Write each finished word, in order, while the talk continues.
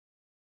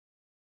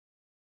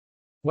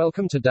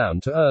Welcome to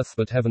Down to Earth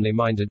but Heavenly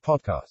Minded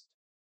podcast.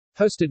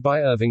 Hosted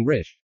by Irving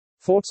Risch.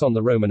 Thoughts on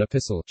the Roman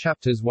Epistle,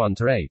 chapters 1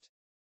 to 8.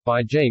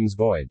 By James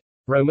Boyd.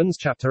 Romans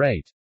chapter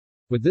 8.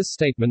 With this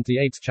statement, the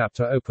 8th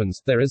chapter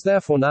opens, "There is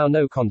therefore now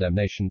no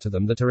condemnation to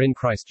them that are in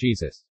Christ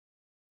Jesus.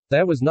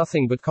 There was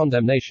nothing but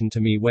condemnation to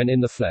me when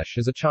in the flesh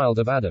as a child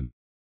of Adam.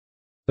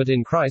 But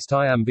in Christ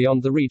I am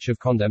beyond the reach of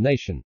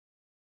condemnation.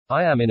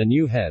 I am in a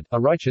new head, a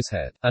righteous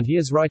head, and he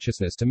is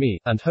righteousness to me,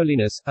 and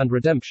holiness, and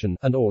redemption,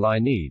 and all I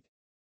need.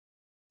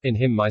 In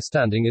him my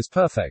standing is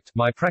perfect,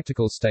 my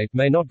practical state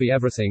may not be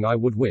everything I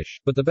would wish,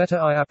 but the better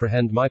I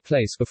apprehend my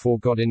place before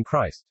God in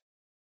Christ,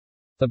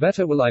 the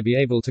better will I be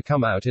able to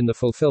come out in the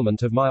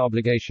fulfillment of my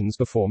obligations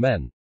before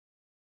men.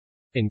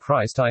 In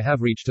Christ I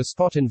have reached a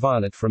spot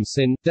inviolate from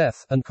sin,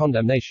 death, and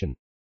condemnation.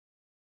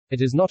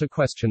 It is not a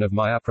question of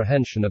my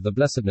apprehension of the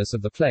blessedness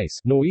of the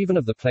place, nor even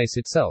of the place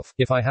itself.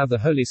 If I have the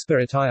Holy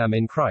Spirit, I am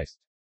in Christ.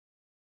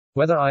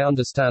 Whether I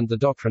understand the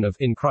doctrine of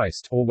in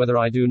Christ, or whether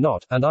I do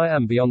not, and I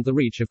am beyond the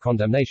reach of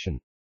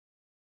condemnation.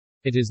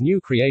 It is new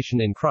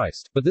creation in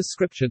Christ, but this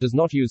scripture does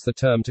not use the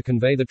term to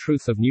convey the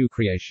truth of new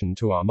creation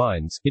to our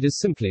minds. It is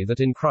simply that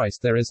in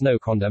Christ there is no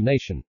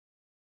condemnation.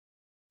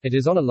 It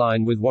is on a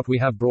line with what we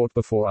have brought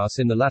before us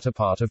in the latter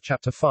part of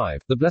chapter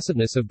 5, the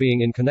blessedness of being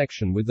in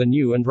connection with the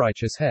new and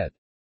righteous head.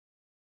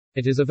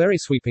 It is a very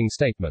sweeping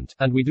statement,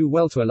 and we do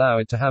well to allow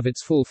it to have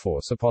its full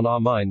force upon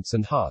our minds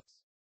and hearts.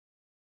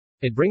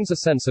 It brings a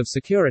sense of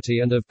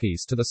security and of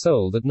peace to the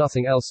soul that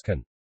nothing else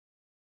can.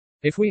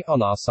 If we,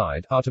 on our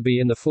side, are to be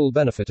in the full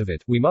benefit of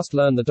it, we must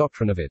learn the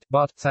doctrine of it,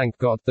 but, thank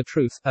God, the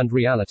truth, and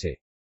reality.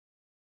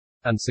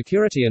 And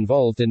security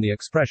involved in the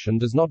expression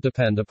does not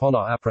depend upon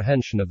our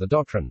apprehension of the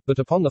doctrine, but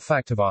upon the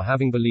fact of our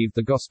having believed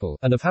the gospel,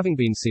 and of having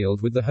been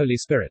sealed with the Holy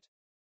Spirit.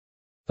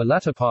 The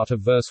latter part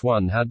of verse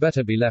 1 had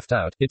better be left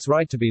out. Its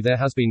right to be there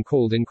has been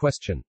called in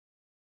question.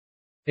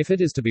 If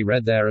it is to be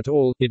read there at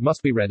all, it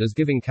must be read as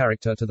giving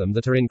character to them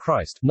that are in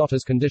Christ, not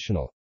as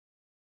conditional.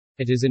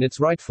 It is in its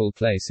rightful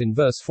place in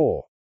verse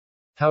 4.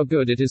 How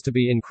good it is to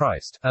be in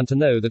Christ, and to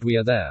know that we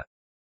are there.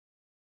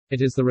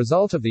 It is the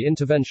result of the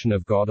intervention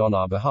of God on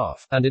our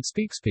behalf, and it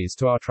speaks peace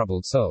to our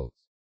troubled souls.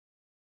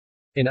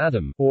 In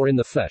Adam, or in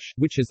the flesh,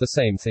 which is the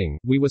same thing,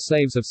 we were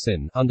slaves of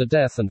sin, under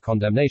death and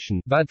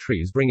condemnation, bad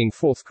trees bringing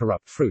forth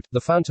corrupt fruit,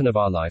 the fountain of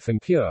our life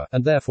impure,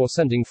 and therefore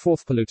sending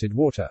forth polluted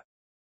water.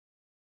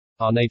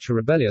 Our nature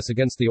rebellious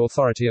against the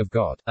authority of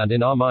God, and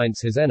in our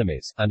minds his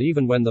enemies, and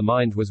even when the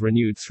mind was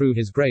renewed through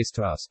his grace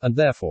to us, and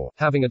therefore,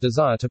 having a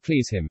desire to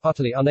please him,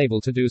 utterly unable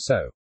to do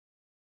so.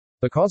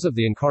 Because of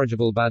the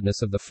incorrigible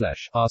badness of the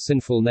flesh, our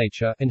sinful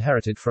nature,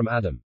 inherited from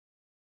Adam.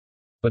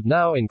 But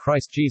now in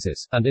Christ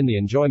Jesus, and in the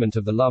enjoyment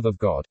of the love of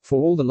God,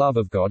 for all the love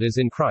of God is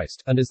in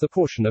Christ, and is the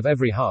portion of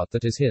every heart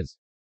that is his.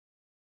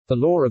 The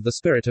law of the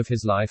Spirit of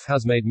his life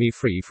has made me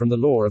free from the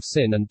law of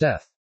sin and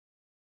death.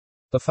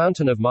 The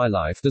fountain of my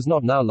life does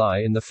not now lie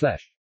in the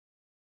flesh.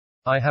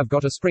 I have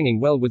got a springing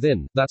well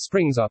within, that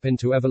springs up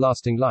into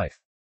everlasting life.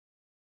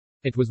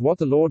 It was what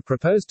the Lord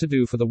proposed to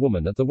do for the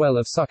woman at the well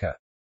of Succor.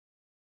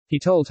 He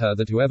told her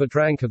that whoever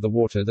drank of the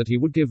water that he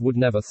would give would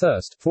never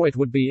thirst, for it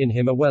would be in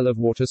him a well of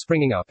water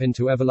springing up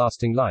into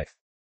everlasting life.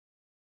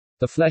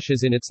 The flesh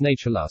is in its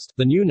nature lust,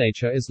 the new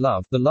nature is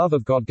love, the love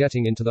of God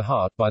getting into the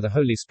heart by the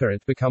Holy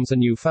Spirit becomes a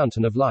new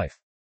fountain of life.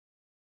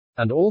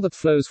 And all that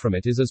flows from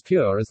it is as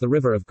pure as the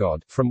river of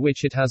God, from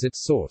which it has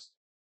its source.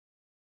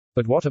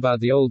 But what about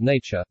the old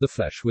nature, the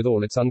flesh with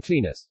all its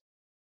uncleanness?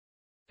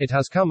 It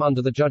has come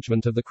under the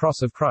judgment of the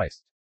cross of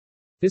Christ.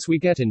 This we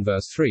get in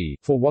verse 3,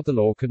 for what the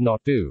law could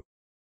not do.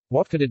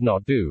 What could it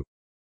not do?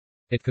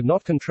 It could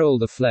not control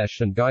the flesh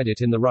and guide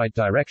it in the right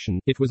direction.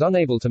 It was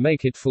unable to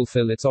make it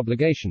fulfill its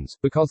obligations,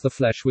 because the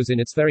flesh was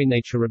in its very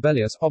nature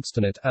rebellious,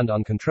 obstinate, and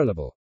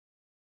uncontrollable.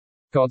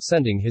 God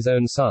sending his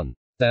own Son.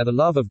 There the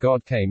love of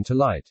God came to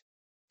light.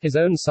 His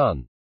own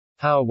Son.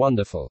 How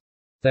wonderful.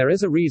 There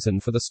is a reason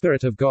for the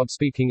Spirit of God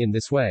speaking in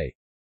this way.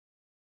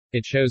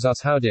 It shows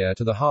us how dear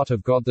to the heart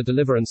of God the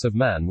deliverance of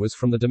man was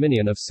from the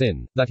dominion of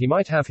sin, that he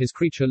might have his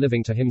creature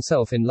living to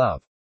himself in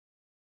love.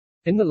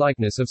 In the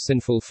likeness of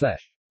sinful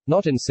flesh.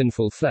 Not in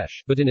sinful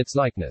flesh, but in its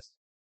likeness.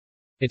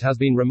 It has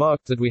been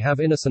remarked that we have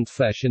innocent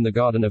flesh in the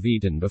Garden of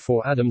Eden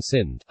before Adam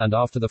sinned, and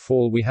after the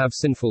fall we have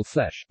sinful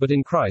flesh, but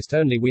in Christ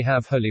only we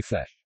have holy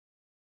flesh.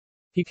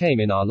 He came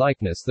in our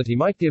likeness that he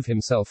might give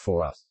himself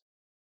for us.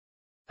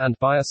 And,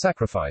 by a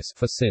sacrifice,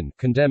 for sin,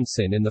 condemned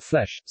sin in the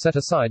flesh, set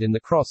aside in the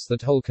cross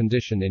that whole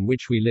condition in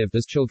which we lived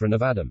as children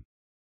of Adam.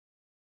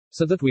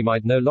 So that we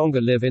might no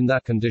longer live in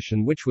that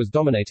condition which was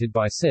dominated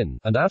by sin,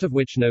 and out of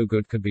which no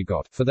good could be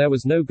got, for there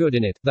was no good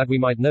in it, that we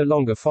might no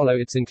longer follow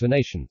its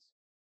inclinations,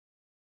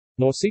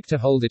 nor seek to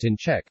hold it in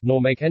check,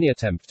 nor make any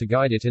attempt to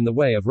guide it in the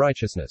way of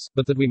righteousness,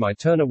 but that we might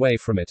turn away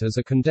from it as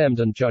a condemned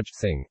and judged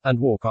thing, and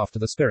walk after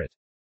the Spirit.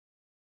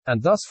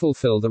 And thus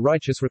fulfill the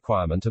righteous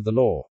requirement of the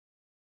law.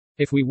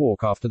 If we walk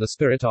after the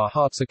Spirit, our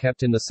hearts are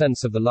kept in the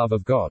sense of the love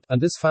of God,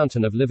 and this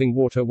fountain of living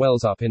water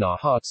wells up in our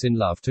hearts in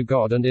love to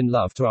God and in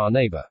love to our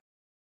neighbor.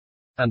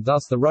 And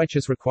thus the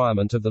righteous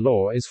requirement of the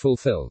law is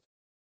fulfilled.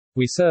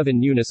 We serve in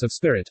newness of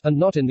spirit, and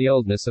not in the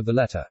oldness of the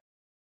letter.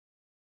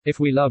 If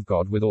we love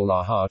God with all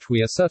our heart,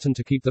 we are certain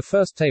to keep the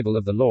first table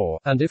of the law,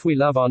 and if we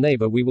love our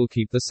neighbor, we will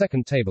keep the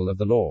second table of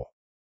the law.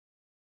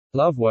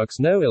 Love works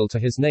no ill to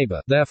his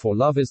neighbor, therefore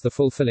love is the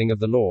fulfilling of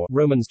the law.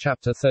 Romans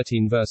chapter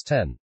 13 verse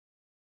 10.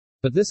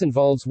 But this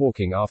involves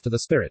walking after the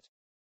Spirit.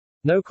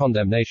 No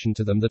condemnation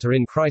to them that are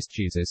in Christ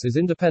Jesus is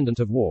independent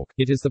of walk,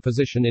 it is the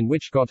position in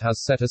which God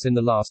has set us in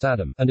the last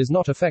Adam, and is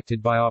not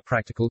affected by our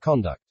practical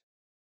conduct.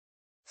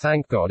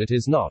 Thank God it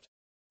is not.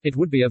 It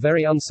would be a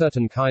very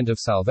uncertain kind of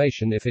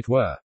salvation if it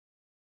were.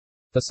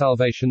 The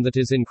salvation that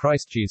is in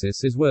Christ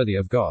Jesus is worthy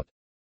of God.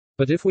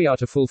 But if we are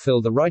to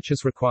fulfill the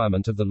righteous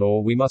requirement of the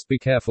law, we must be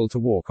careful to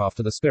walk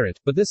after the Spirit,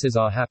 but this is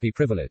our happy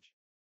privilege.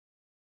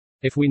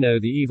 If we know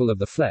the evil of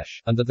the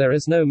flesh, and that there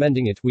is no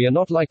mending it, we are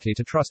not likely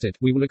to trust it,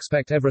 we will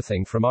expect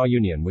everything from our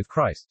union with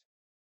Christ.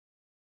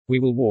 We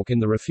will walk in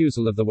the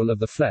refusal of the will of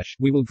the flesh,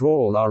 we will draw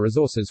all our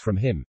resources from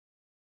Him.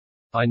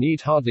 I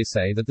need hardly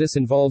say that this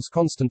involves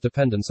constant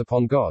dependence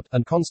upon God,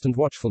 and constant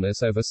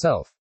watchfulness over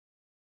self.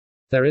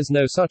 There is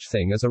no such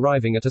thing as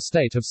arriving at a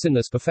state of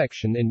sinless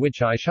perfection in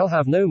which I shall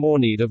have no more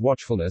need of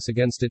watchfulness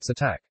against its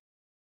attack.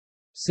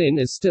 Sin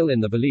is still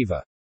in the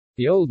believer.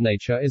 The old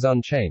nature is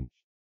unchanged.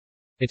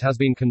 It has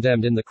been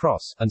condemned in the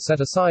cross, and set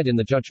aside in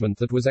the judgment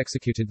that was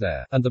executed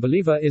there, and the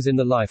believer is in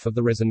the life of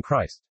the risen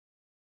Christ.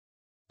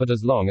 But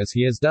as long as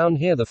he is down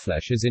here, the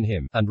flesh is in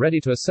him, and ready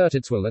to assert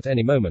its will at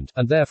any moment,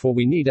 and therefore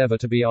we need ever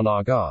to be on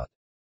our guard.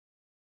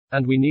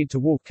 And we need to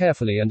walk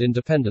carefully and in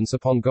dependence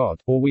upon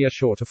God, or we are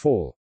sure to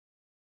fall.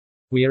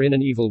 We are in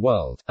an evil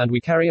world, and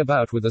we carry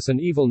about with us an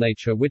evil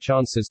nature which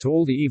answers to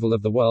all the evil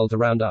of the world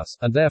around us,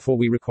 and therefore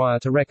we require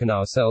to reckon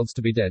ourselves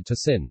to be dead to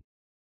sin,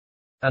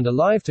 and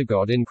alive to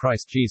God in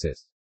Christ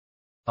Jesus.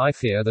 I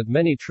fear that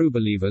many true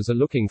believers are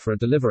looking for a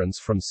deliverance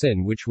from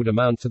sin which would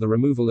amount to the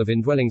removal of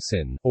indwelling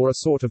sin, or a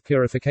sort of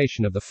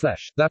purification of the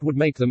flesh, that would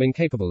make them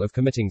incapable of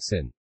committing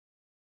sin.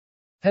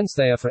 Hence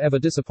they are forever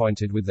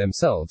disappointed with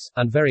themselves,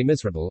 and very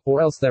miserable, or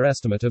else their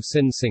estimate of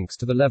sin sinks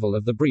to the level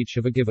of the breach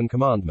of a given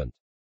commandment.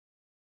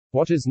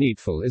 What is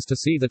needful is to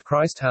see that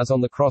Christ has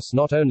on the cross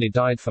not only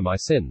died for my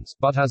sins,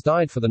 but has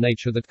died for the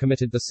nature that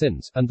committed the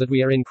sins, and that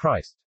we are in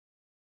Christ,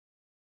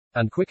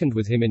 and quickened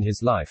with Him in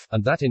His life,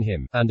 and that in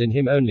Him, and in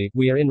Him only,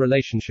 we are in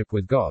relationship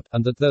with God,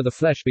 and that though the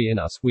flesh be in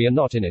us, we are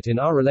not in it in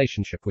our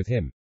relationship with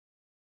Him.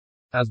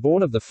 As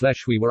born of the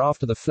flesh, we were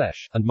after the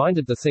flesh, and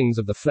minded the things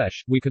of the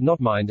flesh, we could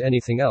not mind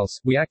anything else,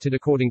 we acted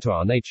according to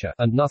our nature,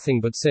 and nothing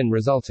but sin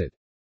resulted.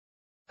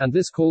 And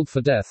this called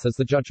for death as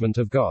the judgment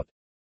of God.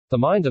 The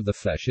mind of the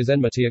flesh is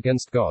enmity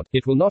against God,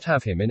 it will not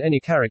have Him in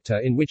any character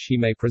in which He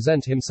may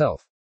present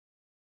Himself.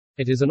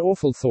 It is an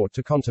awful thought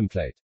to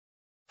contemplate.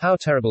 How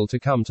terrible to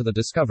come to the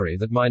discovery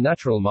that my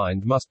natural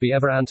mind must be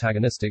ever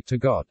antagonistic to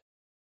God.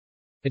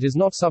 It is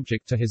not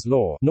subject to His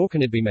law, nor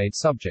can it be made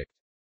subject.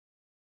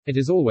 It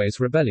is always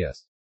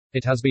rebellious.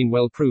 It has been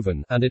well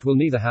proven, and it will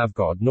neither have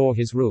God nor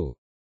His rule.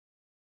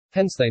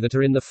 Hence they that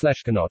are in the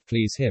flesh cannot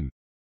please Him.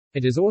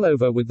 It is all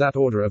over with that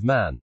order of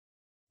man.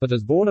 But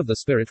as born of the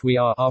Spirit we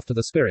are after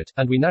the Spirit,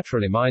 and we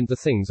naturally mind the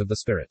things of the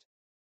Spirit.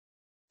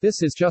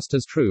 This is just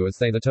as true as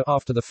they that are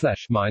after the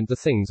flesh mind the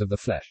things of the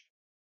flesh.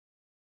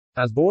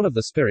 As born of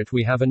the Spirit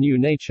we have a new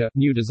nature,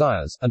 new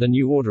desires, and a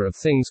new order of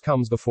things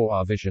comes before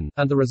our vision,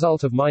 and the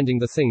result of minding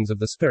the things of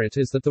the Spirit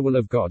is that the will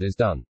of God is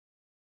done.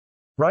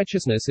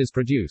 Righteousness is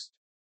produced.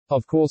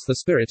 Of course the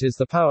Spirit is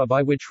the power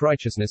by which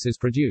righteousness is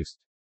produced.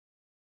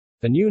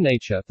 The new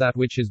nature, that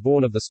which is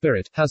born of the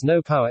Spirit, has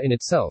no power in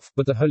itself,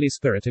 but the Holy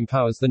Spirit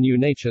empowers the new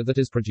nature that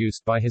is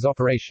produced by His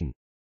operation,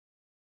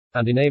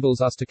 and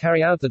enables us to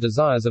carry out the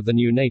desires of the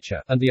new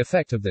nature, and the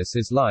effect of this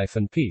is life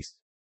and peace.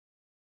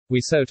 We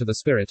sow to the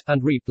Spirit,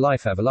 and reap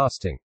life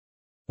everlasting.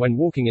 When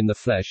walking in the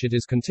flesh it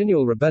is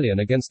continual rebellion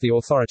against the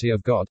authority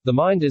of God, the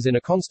mind is in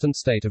a constant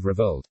state of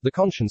revolt, the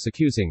conscience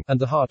accusing, and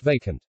the heart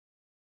vacant.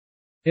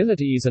 Ill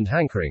at ease and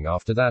hankering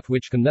after that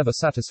which can never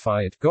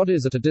satisfy it, God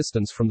is at a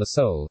distance from the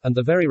soul, and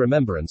the very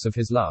remembrance of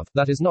His love,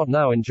 that is not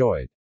now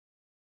enjoyed,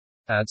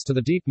 adds to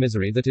the deep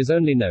misery that is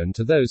only known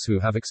to those who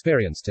have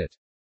experienced it.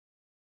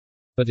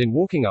 But in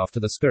walking after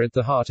the Spirit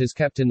the heart is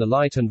kept in the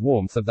light and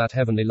warmth of that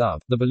heavenly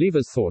love, the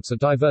believer's thoughts are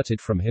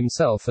diverted from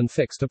himself and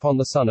fixed upon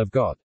the Son of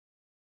God.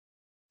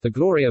 The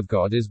glory of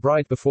God is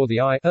bright before the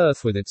eye,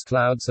 earth with its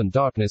clouds and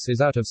darkness is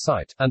out of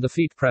sight, and the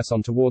feet press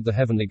on toward the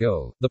heavenly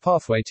goal, the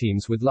pathway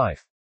teems with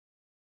life,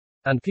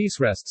 and peace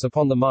rests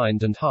upon the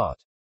mind and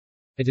heart.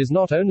 It is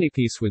not only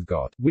peace with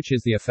God, which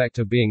is the effect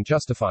of being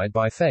justified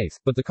by faith,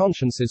 but the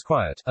conscience is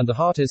quiet, and the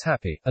heart is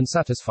happy, and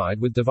satisfied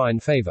with divine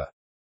favor.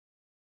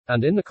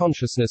 And in the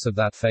consciousness of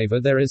that favor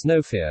there is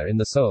no fear in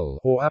the soul,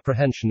 or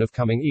apprehension of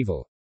coming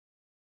evil.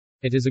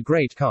 It is a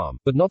great calm,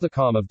 but not the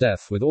calm of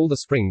death with all the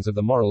springs of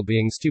the moral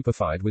being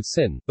stupefied with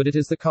sin, but it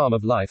is the calm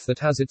of life that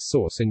has its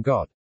source in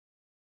God,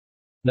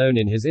 known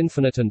in His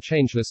infinite and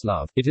changeless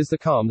love. It is the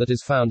calm that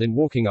is found in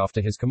walking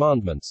after His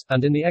commandments,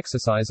 and in the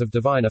exercise of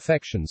divine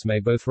affections. May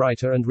both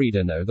writer and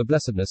reader know the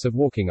blessedness of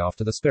walking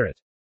after the Spirit.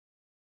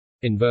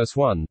 In verse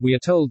 1, we are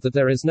told that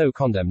there is no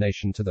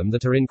condemnation to them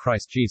that are in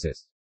Christ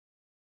Jesus.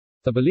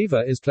 The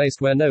believer is placed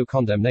where no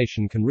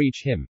condemnation can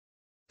reach him.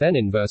 Then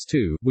in verse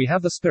 2, we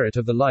have the Spirit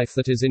of the life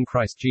that is in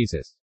Christ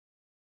Jesus.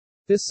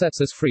 This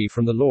sets us free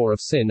from the law of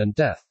sin and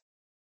death.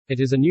 It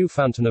is a new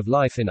fountain of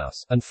life in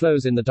us, and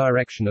flows in the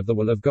direction of the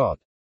will of God.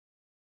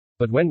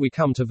 But when we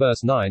come to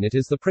verse 9, it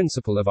is the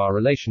principle of our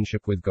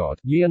relationship with God.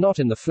 Ye are not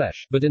in the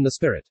flesh, but in the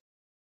Spirit.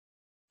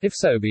 If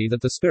so be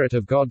that the Spirit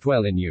of God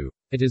dwell in you,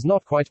 it is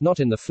not quite not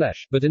in the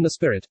flesh, but in the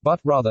Spirit, but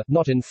rather,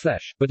 not in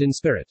flesh, but in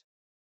spirit.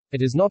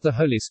 It is not the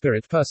Holy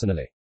Spirit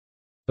personally,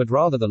 but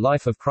rather the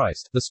life of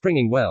Christ, the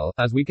springing well,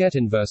 as we get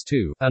in verse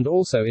 2, and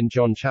also in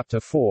John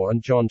chapter 4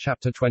 and John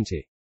chapter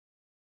 20.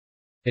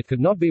 It could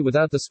not be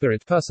without the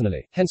Spirit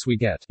personally, hence we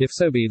get, if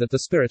so be that the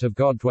Spirit of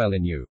God dwell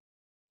in you.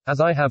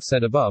 As I have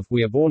said above,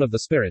 we are born of the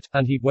Spirit,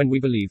 and He, when we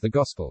believe the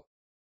gospel,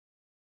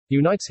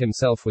 unites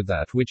Himself with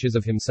that which is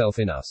of Himself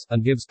in us,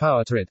 and gives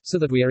power to it, so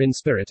that we are in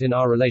spirit in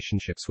our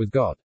relationships with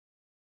God.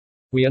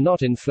 We are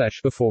not in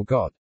flesh before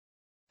God.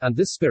 And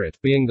this Spirit,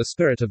 being the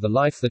Spirit of the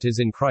life that is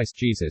in Christ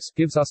Jesus,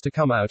 gives us to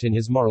come out in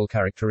His moral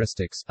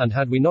characteristics, and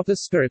had we not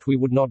this Spirit we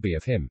would not be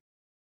of Him.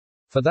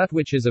 For that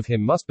which is of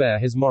Him must bear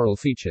His moral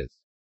features.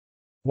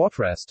 What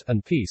rest,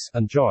 and peace,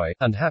 and joy,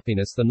 and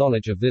happiness the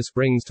knowledge of this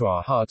brings to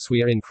our hearts.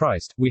 We are in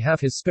Christ, we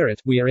have His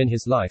Spirit, we are in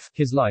His life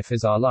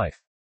is our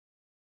life.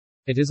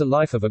 It is a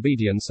life of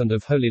obedience and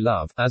of holy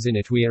love, as in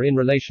it we are in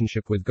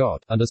relationship with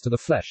God, and as to the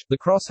flesh, the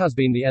cross has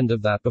been the end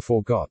of that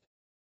before God.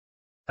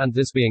 And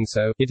this being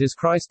so, it is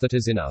Christ that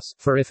is in us,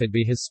 for if it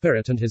be His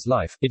Spirit and His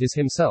life, it is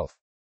Himself.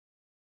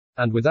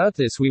 And without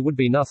this we would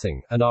be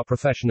nothing, and our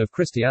profession of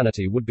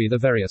Christianity would be the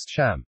veriest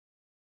sham.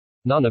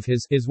 None of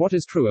His is what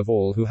is true of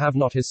all who have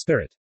not His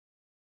Spirit.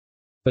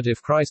 But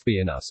if Christ be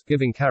in us,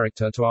 giving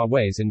character to our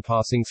ways in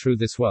passing through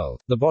this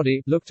world, the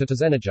body, looked at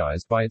as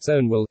energized by its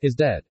own will, is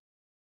dead.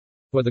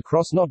 Were the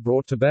cross not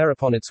brought to bear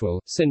upon its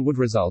will, sin would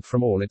result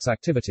from all its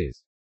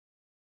activities.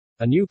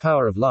 A new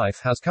power of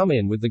life has come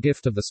in with the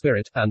gift of the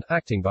Spirit, and,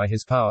 acting by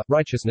His power,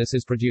 righteousness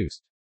is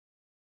produced.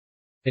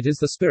 It is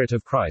the Spirit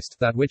of Christ,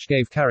 that which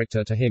gave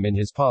character to Him in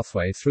His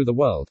pathway through the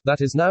world, that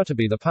is now to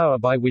be the power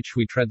by which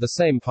we tread the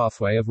same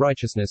pathway of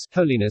righteousness,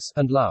 holiness,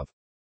 and love.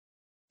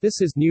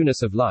 This is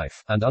newness of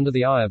life, and under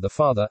the eye of the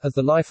Father, as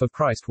the life of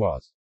Christ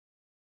was.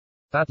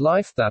 That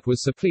life, that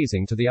was so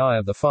pleasing to the eye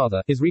of the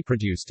Father, is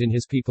reproduced in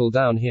His people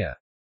down here.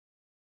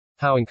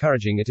 How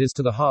encouraging it is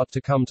to the heart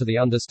to come to the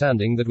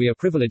understanding that we are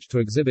privileged to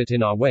exhibit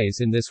in our ways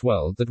in this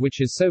world that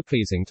which is so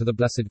pleasing to the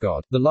blessed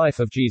God, the life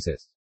of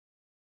Jesus.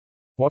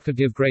 What could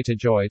give greater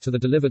joy to the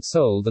delivered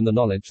soul than the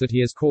knowledge that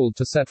he is called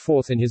to set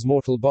forth in his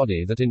mortal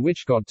body that in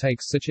which God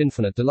takes such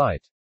infinite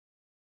delight?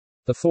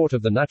 The thought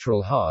of the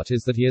natural heart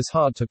is that he is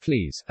hard to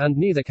please, and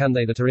neither can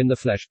they that are in the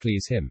flesh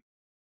please him.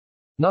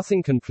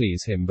 Nothing can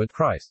please him but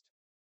Christ.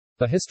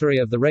 The history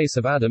of the race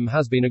of Adam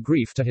has been a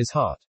grief to his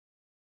heart.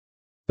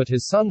 But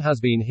his Son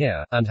has been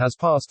here, and has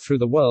passed through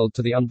the world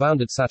to the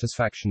unbounded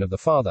satisfaction of the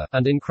Father,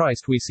 and in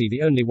Christ we see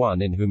the only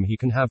one in whom he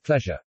can have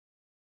pleasure.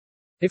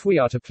 If we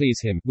are to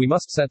please him, we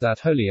must set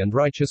that holy and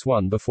righteous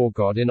one before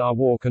God in our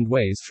walk and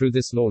ways through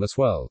this lawless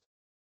world.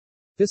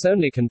 This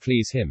only can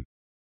please him.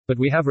 But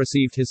we have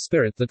received his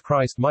Spirit that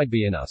Christ might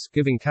be in us,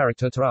 giving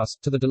character to us,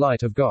 to the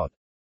delight of God.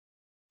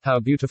 How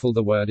beautiful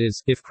the word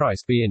is, if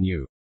Christ be in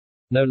you.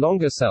 No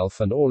longer self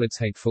and all its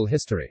hateful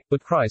history,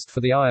 but Christ for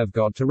the eye of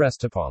God to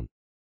rest upon.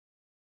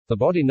 The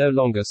body no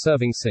longer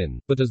serving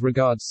sin, but as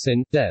regards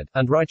sin, dead,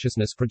 and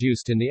righteousness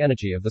produced in the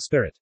energy of the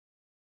Spirit.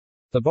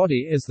 The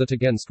body is that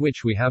against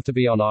which we have to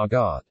be on our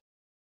guard.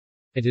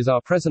 It is our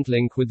present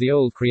link with the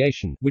old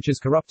creation, which is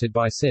corrupted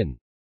by sin.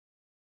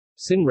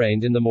 Sin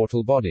reigned in the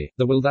mortal body,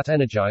 the will that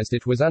energized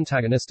it was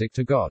antagonistic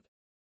to God.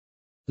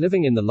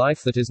 Living in the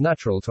life that is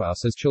natural to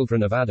us as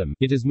children of Adam,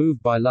 it is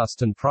moved by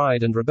lust and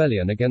pride and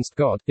rebellion against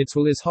God, its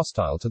will is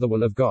hostile to the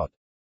will of God.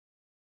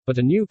 But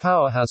a new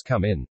power has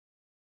come in.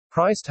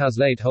 Christ has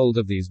laid hold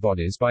of these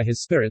bodies by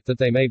his Spirit that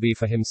they may be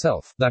for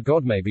himself, that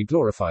God may be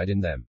glorified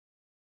in them.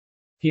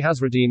 He has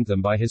redeemed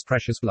them by his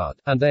precious blood,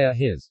 and they are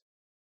his.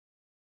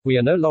 We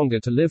are no longer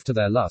to live to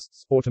their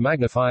lusts, or to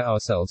magnify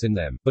ourselves in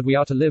them, but we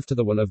are to live to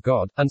the will of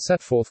God, and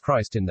set forth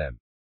Christ in them.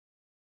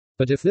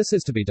 But if this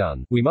is to be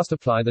done, we must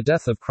apply the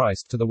death of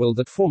Christ to the will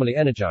that formerly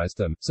energized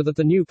them, so that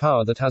the new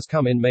power that has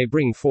come in may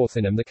bring forth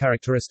in them the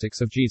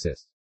characteristics of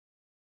Jesus.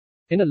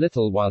 In a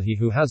little while he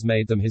who has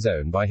made them his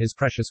own by his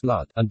precious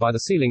blood, and by the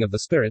sealing of the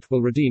Spirit,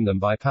 will redeem them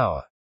by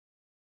power.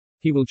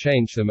 He will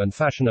change them and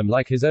fashion them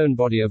like his own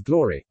body of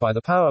glory, by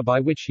the power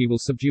by which he will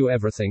subdue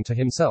everything to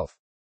himself.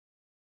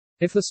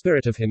 If the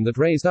Spirit of him that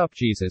raised up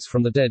Jesus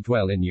from the dead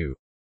dwell in you,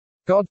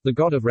 God, the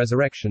God of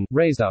resurrection,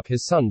 raised up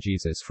his Son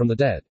Jesus from the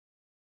dead.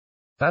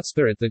 That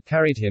Spirit that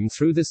carried him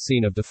through this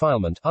scene of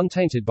defilement,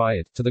 untainted by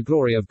it, to the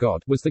glory of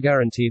God, was the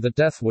guarantee that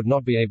death would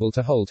not be able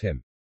to hold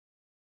him.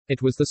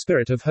 It was the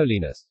Spirit of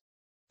holiness.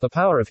 The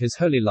power of his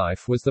holy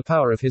life was the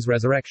power of his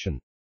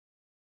resurrection.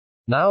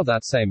 Now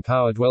that same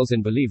power dwells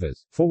in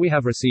believers, for we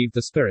have received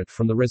the Spirit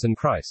from the risen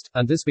Christ,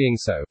 and this being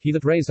so, he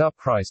that raised up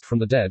Christ from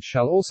the dead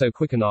shall also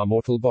quicken our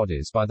mortal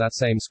bodies by that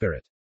same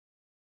Spirit.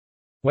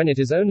 When it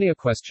is only a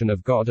question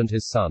of God and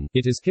his Son,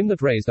 it is him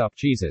that raised up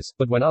Jesus,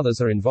 but when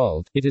others are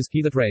involved, it is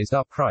he that raised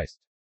up Christ.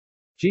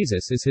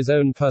 Jesus is his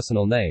own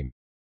personal name.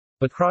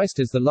 But Christ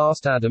is the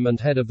last Adam and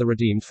head of the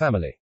redeemed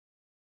family.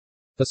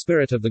 The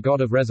Spirit of the God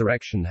of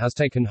resurrection has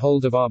taken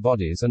hold of our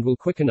bodies and will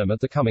quicken them at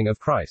the coming of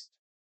Christ.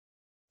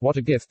 What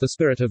a gift the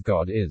Spirit of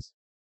God is!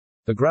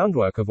 The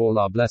groundwork of all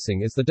our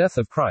blessing is the death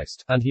of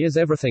Christ, and he is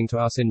everything to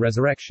us in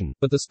resurrection,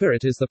 but the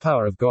Spirit is the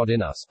power of God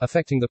in us,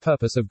 affecting the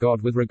purpose of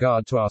God with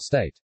regard to our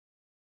state,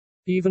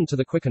 even to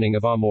the quickening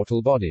of our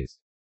mortal bodies.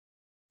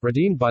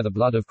 Redeemed by the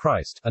blood of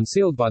Christ, and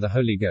sealed by the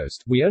Holy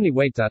Ghost, we only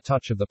wait that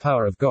touch of the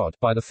power of God,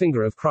 by the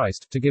finger of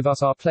Christ, to give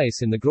us our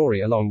place in the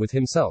glory along with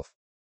himself.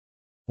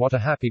 What a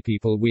happy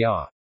people we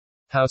are!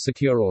 How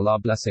secure all our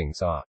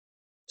blessings are!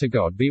 To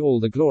God be all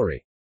the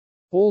glory.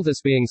 All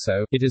this being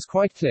so, it is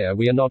quite clear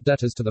we are not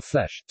debtors to the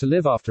flesh, to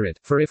live after it,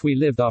 for if we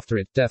lived after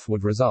it, death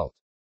would result.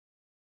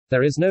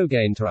 There is no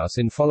gain to us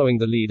in following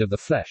the lead of the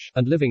flesh,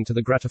 and living to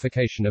the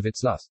gratification of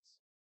its lusts.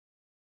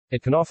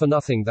 It can offer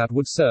nothing that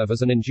would serve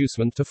as an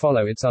inducement to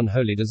follow its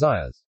unholy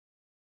desires.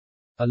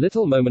 A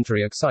little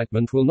momentary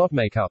excitement will not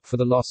make up for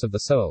the loss of the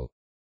soul.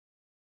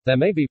 There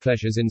may be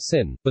pleasures in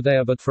sin, but they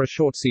are but for a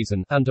short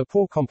season, and a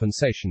poor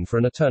compensation for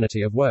an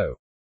eternity of woe.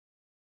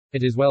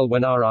 It is well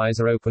when our eyes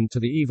are opened to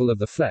the evil of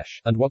the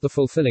flesh, and what the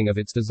fulfilling of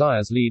its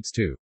desires leads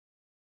to.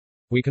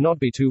 We cannot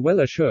be too well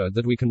assured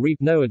that we can reap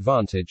no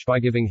advantage by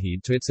giving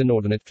heed to its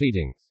inordinate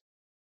pleadings.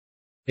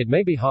 It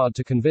may be hard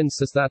to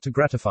convince us that to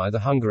gratify the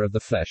hunger of the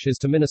flesh is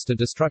to minister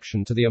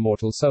destruction to the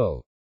immortal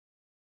soul.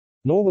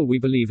 Nor will we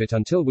believe it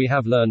until we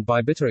have learned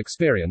by bitter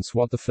experience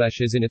what the flesh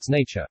is in its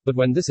nature, but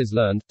when this is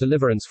learned,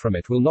 deliverance from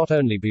it will not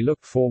only be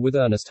looked for with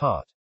earnest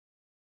heart,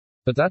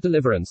 but that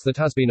deliverance that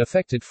has been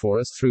effected for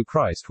us through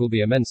Christ will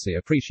be immensely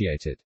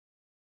appreciated.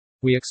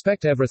 We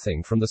expect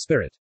everything from the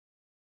Spirit.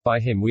 By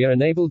him we are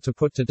enabled to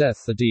put to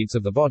death the deeds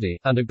of the body,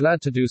 and are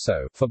glad to do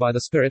so, for by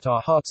the Spirit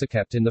our hearts are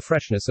kept in the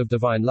freshness of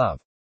divine love,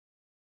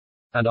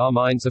 and our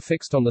minds are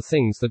fixed on the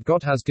things that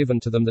God has given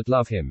to them that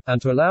love him, and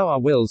to allow our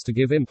wills to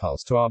give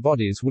impulse to our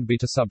bodies would be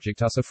to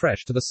subject us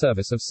afresh to the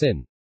service of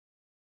sin,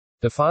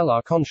 defile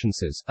our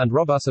consciences, and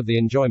rob us of the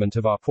enjoyment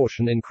of our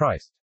portion in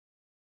Christ.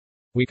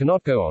 We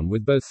cannot go on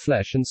with both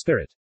flesh and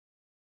spirit.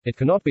 It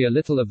cannot be a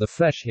little of the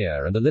flesh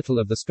here and a little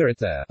of the spirit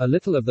there, a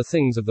little of the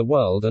things of the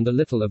world and a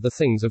little of the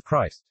things of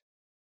Christ.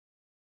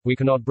 We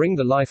cannot bring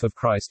the life of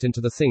Christ into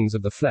the things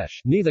of the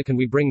flesh, neither can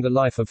we bring the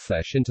life of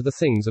flesh into the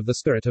things of the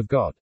Spirit of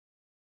God.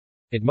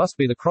 It must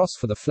be the cross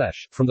for the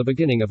flesh, from the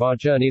beginning of our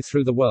journey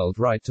through the world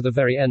right to the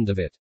very end of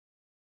it.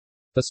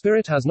 The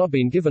Spirit has not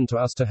been given to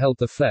us to help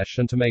the flesh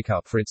and to make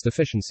up for its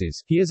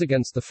deficiencies, he is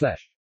against the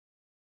flesh.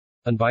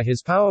 And by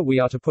his power we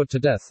are to put to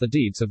death the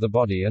deeds of the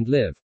body and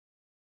live.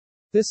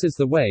 This is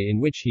the way in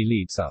which he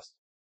leads us.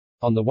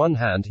 On the one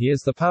hand he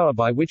is the power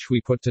by which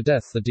we put to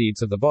death the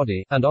deeds of the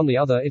body, and on the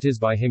other it is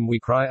by him we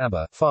cry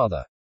Abba,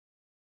 Father.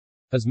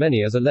 As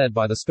many as are led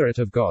by the Spirit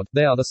of God,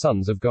 they are the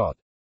sons of God.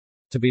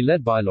 To be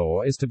led by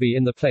law is to be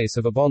in the place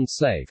of a bond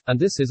slave, and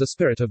this is a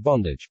spirit of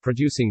bondage,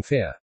 producing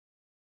fear,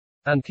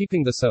 and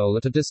keeping the soul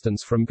at a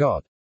distance from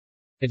God.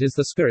 It is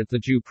the spirit the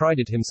Jew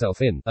prided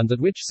himself in, and that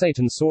which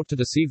Satan sought to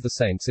deceive the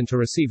saints into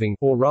receiving,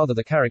 or rather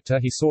the character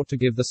he sought to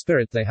give the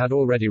Spirit they had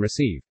already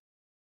received.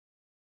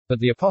 But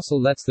the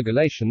apostle lets the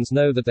Galatians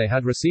know that they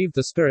had received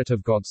the Spirit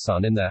of God's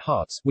Son in their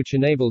hearts, which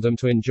enabled them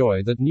to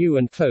enjoy that new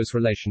and close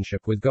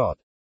relationship with God,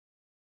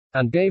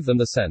 and gave them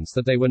the sense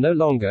that they were no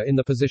longer in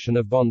the position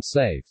of bond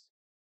slaves.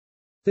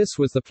 This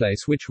was the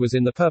place which was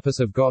in the purpose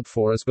of God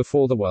for us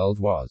before the world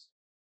was.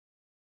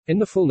 In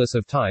the fullness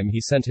of time he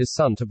sent his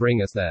Son to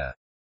bring us there.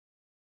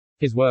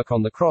 His work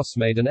on the cross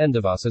made an end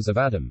of us as of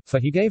Adam, for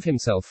he gave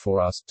himself for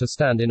us, to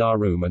stand in our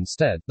room and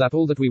stead, that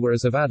all that we were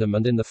as of Adam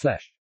and in the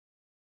flesh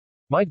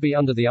might be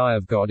under the eye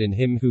of God in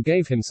him who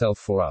gave himself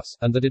for us,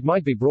 and that it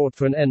might be brought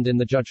to an end in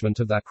the judgment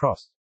of that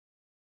cross.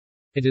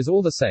 It is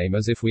all the same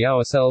as if we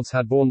ourselves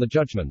had borne the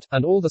judgment,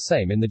 and all the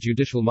same in the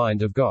judicial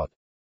mind of God.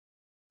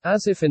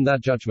 As if in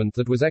that judgment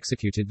that was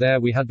executed there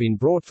we had been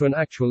brought to an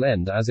actual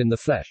end as in the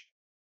flesh.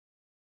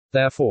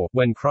 Therefore,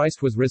 when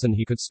Christ was risen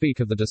he could speak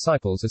of the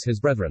disciples as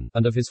his brethren,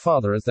 and of his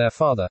Father as their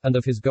Father, and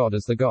of his God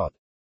as the God.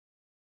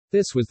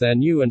 This was their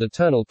new and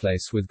eternal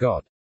place with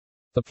God.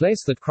 The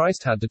place that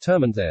Christ had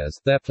determined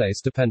theirs, their place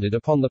depended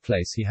upon the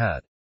place he had.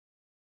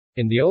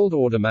 In the old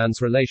order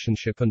man's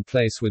relationship and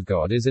place with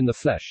God is in the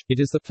flesh, it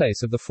is the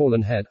place of the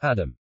fallen head,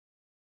 Adam.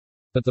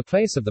 But the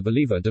place of the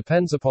believer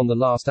depends upon the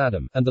last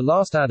Adam, and the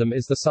last Adam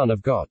is the Son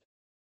of God.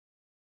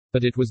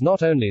 But it was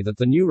not only that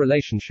the new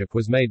relationship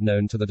was made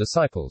known to the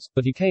disciples,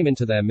 but he came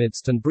into their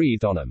midst and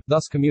breathed on them,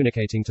 thus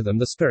communicating to them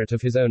the spirit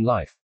of his own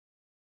life,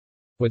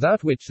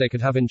 without which they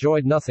could have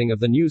enjoyed nothing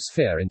of the new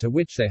sphere into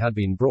which they had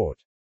been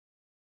brought.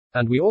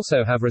 And we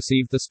also have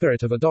received the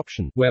spirit of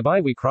adoption,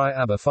 whereby we cry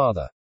Abba,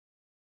 Father.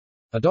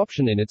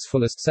 Adoption in its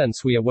fullest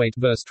sense we await,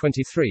 verse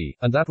 23,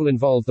 and that will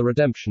involve the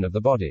redemption of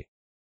the body.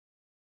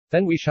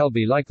 Then we shall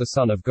be like the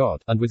Son of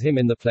God, and with him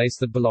in the place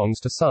that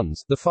belongs to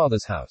sons, the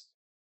Father's house.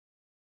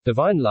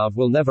 Divine love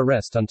will never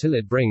rest until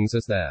it brings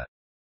us there.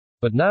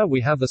 But now we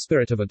have the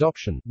spirit of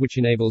adoption, which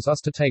enables us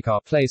to take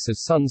our place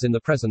as sons in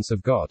the presence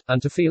of God, and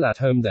to feel at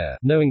home there,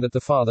 knowing that the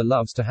Father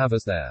loves to have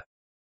us there.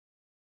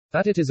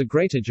 That it is a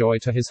greater joy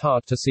to his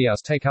heart to see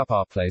us take up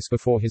our place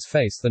before his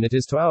face than it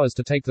is to ours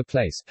to take the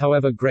place,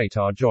 however great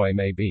our joy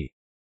may be.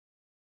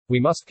 We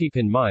must keep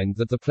in mind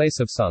that the place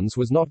of sons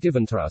was not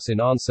given to us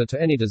in answer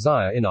to any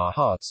desire in our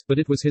hearts, but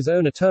it was his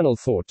own eternal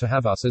thought to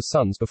have us as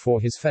sons before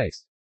his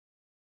face.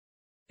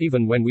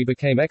 Even when we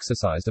became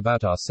exercised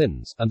about our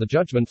sins, and the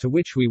judgment to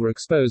which we were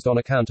exposed on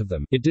account of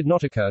them, it did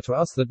not occur to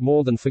us that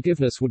more than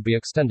forgiveness would be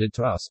extended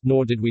to us,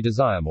 nor did we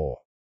desire more.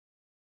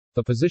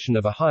 The position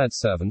of a hired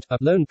servant, a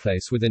lone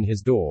place within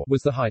his door,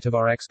 was the height of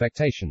our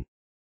expectation.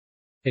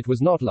 It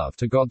was not love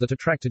to God that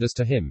attracted us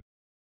to him.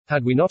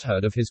 Had we not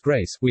heard of his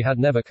grace, we had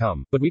never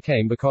come, but we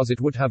came because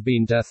it would have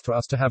been death to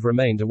us to have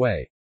remained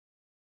away.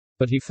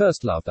 But he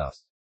first loved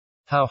us.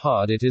 How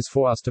hard it is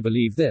for us to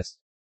believe this!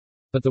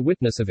 But the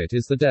witness of it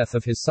is the death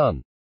of his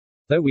Son.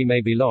 Though we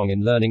may be long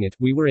in learning it,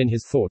 we were in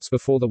his thoughts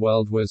before the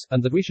world was,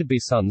 and that we should be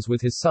sons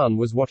with his Son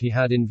was what he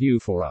had in view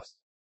for us.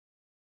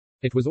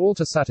 It was all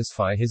to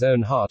satisfy his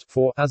own heart,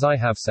 for, as I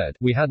have said,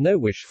 we had no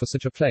wish for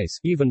such a place,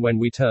 even when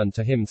we turned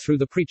to him through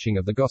the preaching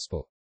of the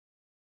gospel.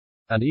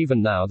 And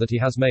even now that he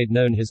has made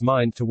known his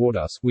mind toward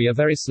us, we are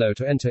very slow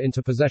to enter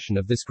into possession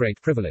of this great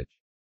privilege.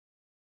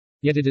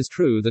 Yet it is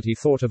true that he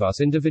thought of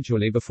us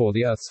individually before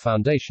the earth's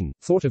foundation,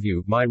 thought of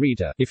you, my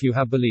reader, if you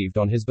have believed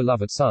on his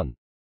beloved Son.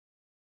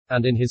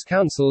 And in his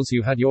counsels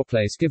you had your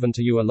place given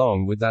to you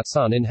along with that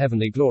Son in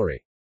heavenly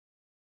glory.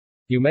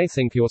 You may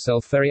think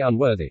yourself very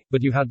unworthy,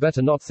 but you had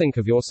better not think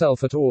of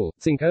yourself at all,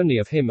 think only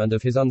of him and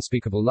of his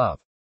unspeakable love.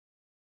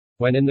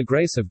 When in the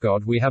grace of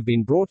God we have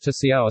been brought to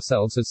see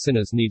ourselves as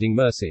sinners needing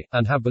mercy,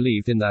 and have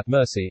believed in that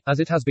mercy, as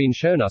it has been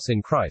shown us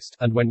in Christ,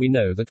 and when we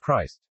know that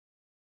Christ,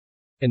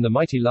 in the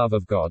mighty love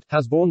of God,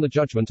 has borne the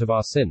judgment of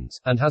our sins,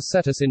 and has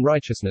set us in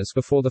righteousness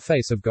before the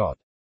face of God.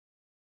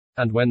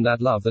 And when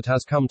that love that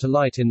has come to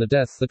light in the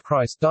death that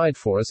Christ died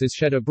for us is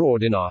shed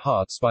abroad in our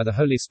hearts by the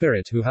Holy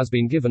Spirit who has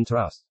been given to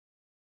us,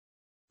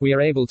 we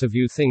are able to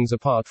view things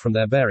apart from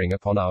their bearing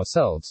upon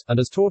ourselves, and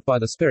as taught by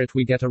the Spirit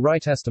we get a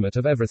right estimate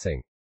of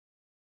everything.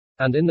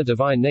 And in the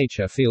divine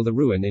nature feel the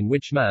ruin in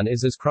which man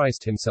is as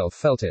Christ himself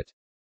felt it.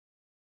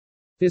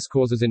 This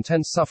causes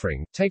intense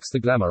suffering, takes the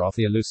glamour off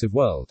the elusive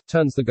world,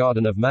 turns the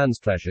garden of man's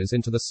pleasures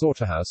into the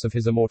slaughterhouse of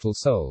his immortal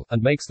soul,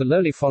 and makes the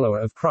lowly follower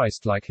of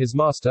Christ like his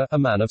master, a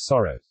man of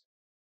sorrows.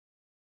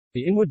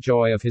 The inward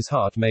joy of his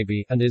heart may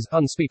be, and is,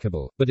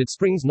 unspeakable, but it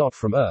springs not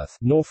from earth,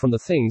 nor from the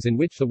things in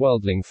which the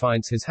worldling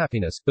finds his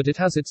happiness, but it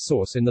has its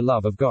source in the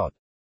love of God.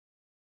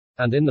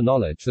 And in the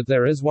knowledge that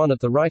there is one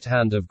at the right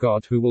hand of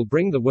God who will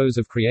bring the woes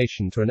of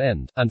creation to an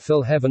end, and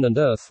fill heaven and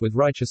earth with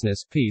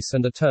righteousness, peace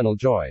and eternal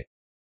joy.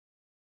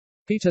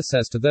 Peter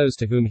says to those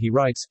to whom he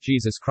writes,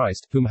 Jesus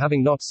Christ, whom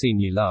having not seen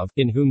ye love,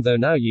 in whom though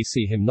now ye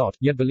see him not,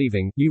 yet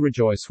believing, ye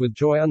rejoice with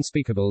joy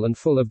unspeakable and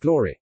full of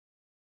glory.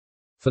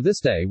 For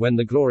this day when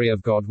the glory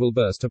of God will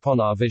burst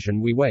upon our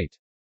vision we wait.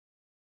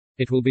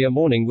 It will be a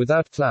morning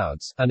without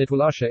clouds, and it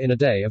will usher in a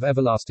day of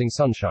everlasting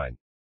sunshine.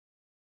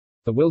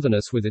 The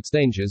wilderness with its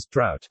dangers,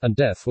 drought, and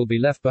death will be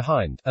left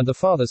behind, and the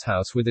Father's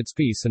house with its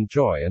peace and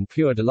joy and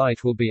pure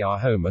delight will be our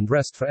home and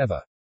rest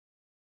forever.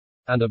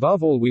 And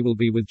above all we will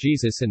be with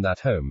Jesus in that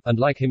home, and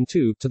like him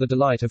too, to the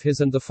delight of his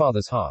and the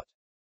Father's heart.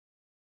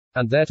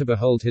 And there to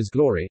behold his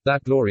glory,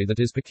 that glory that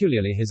is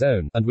peculiarly his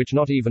own, and which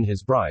not even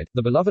his bride,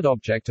 the beloved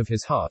object of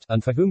his heart,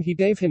 and for whom he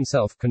gave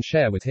himself, can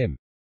share with him.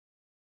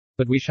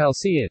 But we shall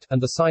see it,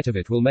 and the sight of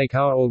it will make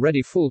our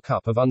already full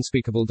cup of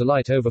unspeakable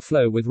delight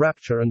overflow with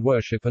rapture and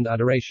worship and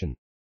adoration.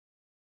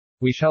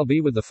 We shall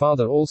be with the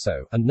Father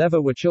also, and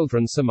never were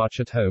children so much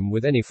at home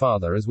with any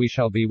father as we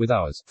shall be with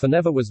ours, for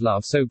never was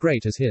love so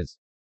great as his.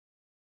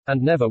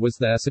 And never was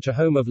there such a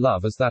home of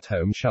love as that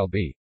home shall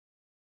be.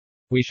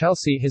 We shall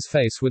see his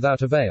face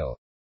without a veil.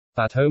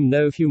 That home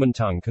no human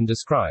tongue can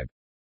describe.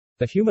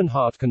 The human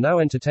heart can now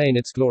entertain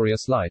its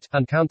glorious light,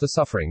 and count the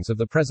sufferings of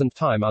the present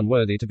time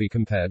unworthy to be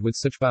compared with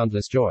such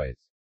boundless joys.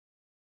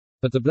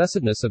 But the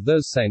blessedness of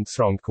those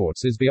saint-thronged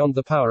courts is beyond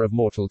the power of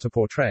mortal to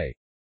portray.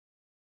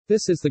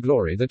 This is the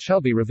glory that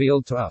shall be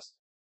revealed to us.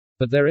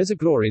 But there is a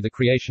glory the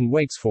creation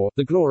waits for,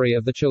 the glory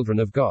of the children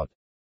of God.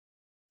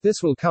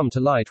 This will come to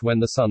light when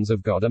the sons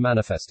of God are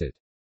manifested.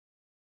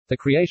 The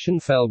creation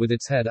fell with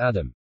its head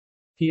Adam.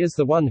 He is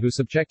the one who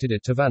subjected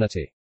it to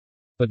vanity.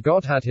 But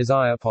God had his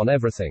eye upon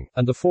everything,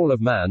 and the fall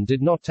of man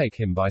did not take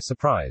him by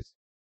surprise.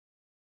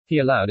 He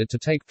allowed it to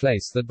take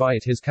place that by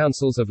it his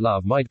counsels of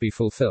love might be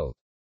fulfilled.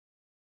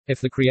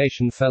 If the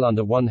creation fell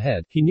under one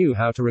head, he knew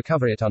how to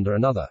recover it under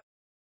another.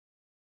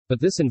 But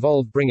this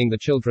involved bringing the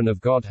children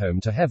of God home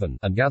to heaven,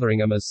 and gathering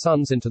them as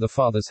sons into the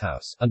Father's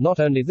house, and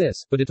not only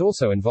this, but it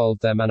also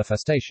involved their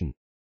manifestation.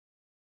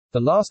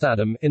 The last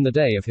Adam, in the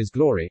day of his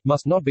glory,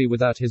 must not be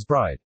without his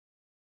bride.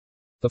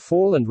 The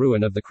fall and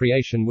ruin of the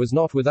creation was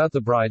not without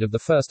the bride of the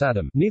first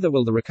Adam, neither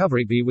will the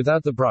recovery be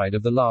without the bride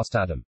of the last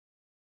Adam.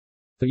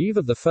 The Eve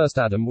of the first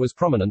Adam was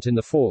prominent in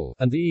the fall,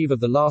 and the Eve of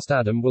the last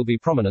Adam will be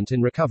prominent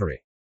in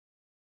recovery.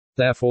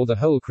 Therefore the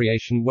whole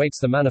creation waits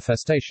the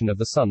manifestation of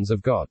the sons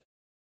of God.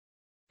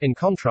 In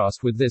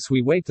contrast with this,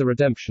 we wait the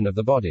redemption of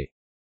the body.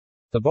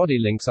 The body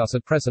links us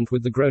at present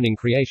with the groaning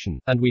creation,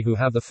 and we who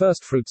have the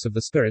first fruits of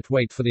the Spirit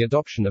wait for the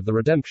adoption of the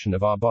redemption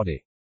of our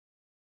body.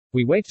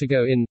 We wait to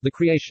go in, the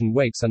creation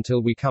waits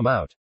until we come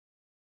out.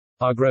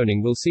 Our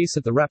groaning will cease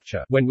at the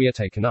rapture, when we are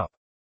taken up.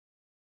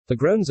 The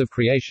groans of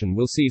creation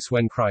will cease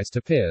when Christ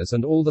appears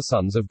and all the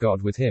sons of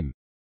God with him.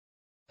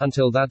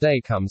 Until that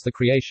day comes, the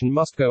creation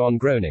must go on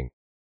groaning.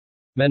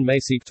 Men may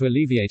seek to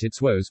alleviate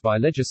its woes by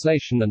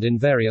legislation and in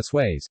various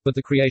ways, but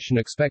the creation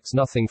expects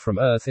nothing from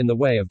earth in the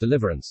way of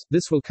deliverance.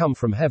 This will come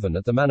from heaven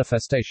at the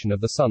manifestation of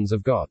the sons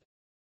of God.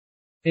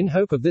 In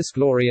hope of this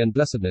glory and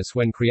blessedness,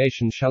 when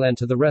creation shall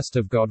enter the rest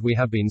of God, we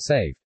have been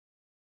saved.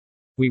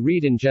 We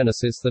read in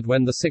Genesis that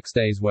when the 6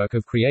 days' work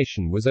of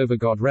creation was over,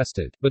 God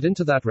rested, but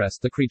into that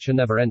rest the creature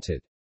never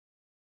entered.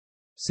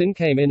 Sin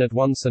came in at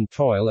once, and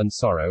toil and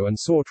sorrow and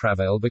sore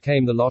travail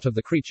became the lot of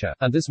the creature,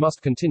 and this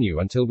must continue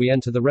until we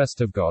enter the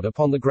rest of God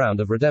upon the ground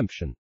of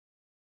redemption.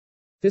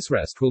 This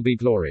rest will be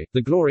glory,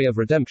 the glory of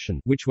redemption,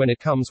 which when it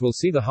comes will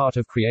see the heart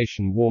of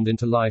creation warmed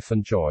into life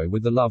and joy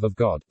with the love of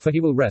God, for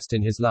he will rest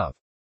in his love.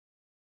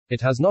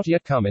 It has not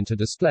yet come into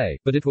display,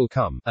 but it will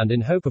come, and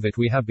in hope of it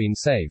we have been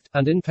saved,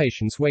 and in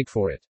patience wait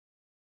for it.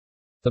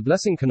 The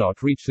blessing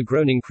cannot reach the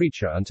groaning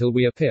creature until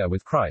we appear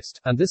with Christ,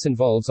 and this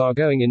involves our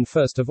going in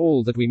first of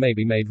all, that we may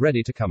be made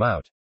ready to come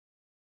out.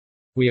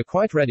 We are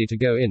quite ready to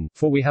go in,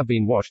 for we have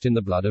been washed in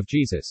the blood of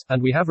Jesus,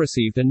 and we have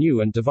received a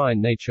new and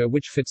divine nature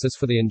which fits us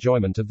for the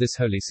enjoyment of this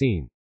holy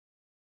scene.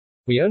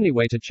 We only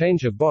wait a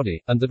change of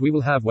body, and that we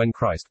will have when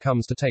Christ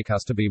comes to take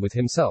us to be with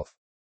himself.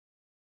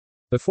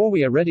 Before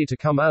we are ready to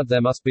come out, there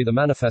must be the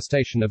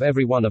manifestation of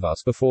every one of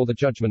us before the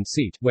judgment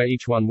seat, where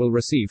each one will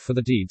receive for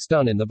the deeds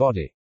done in the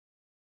body.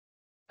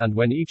 And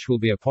when each will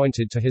be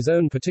appointed to his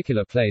own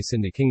particular place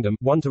in the kingdom,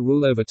 one to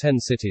rule over 10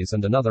 cities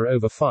and another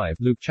over 5,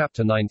 Luke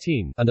chapter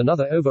 19, and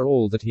another over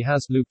all that he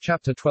has, Luke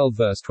chapter 12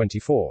 verse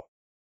 24.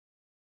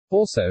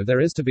 Also there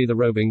is to be the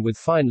robing with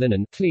fine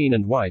linen, clean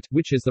and white,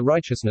 which is the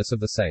righteousness of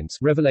the saints,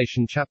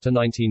 Revelation chapter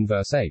 19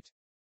 verse 8.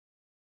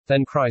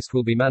 Then Christ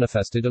will be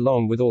manifested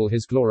along with all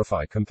his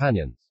glorified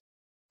companions.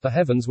 The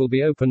heavens will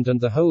be opened and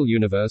the whole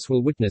universe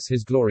will witness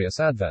his glorious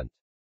advent.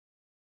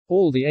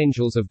 All the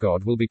angels of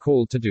God will be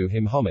called to do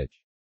him homage.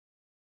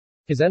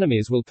 His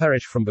enemies will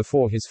perish from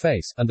before his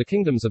face, and the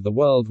kingdoms of the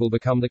world will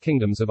become the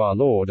kingdoms of our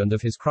Lord and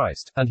of his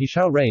Christ, and he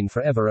shall reign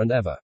for ever and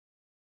ever.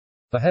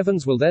 The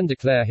heavens will then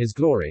declare his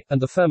glory,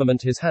 and the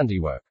firmament his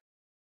handiwork.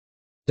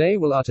 Day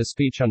will utter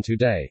speech unto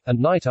day, and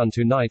night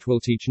unto night will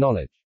teach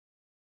knowledge.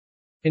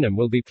 In him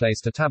will be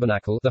placed a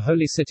tabernacle, the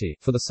holy city,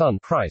 for the Son,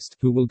 Christ,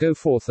 who will go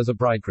forth as a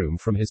bridegroom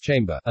from his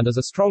chamber, and as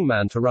a strong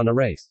man to run a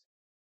race.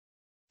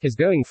 His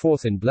going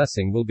forth in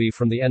blessing will be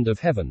from the end of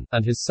heaven,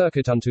 and his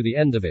circuit unto the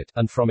end of it,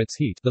 and from its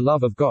heat, the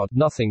love of God,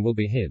 nothing will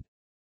be hid.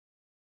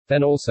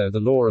 Then also the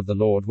law of the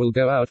Lord will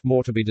go out,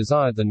 more to be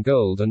desired than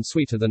gold and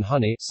sweeter than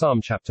honey, Psalm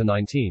chapter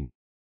 19.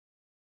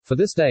 For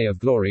this day of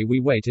glory we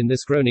wait in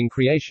this groaning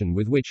creation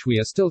with which we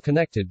are still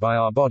connected by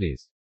our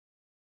bodies.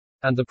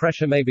 And the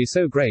pressure may be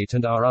so great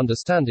and our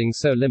understanding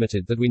so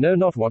limited that we know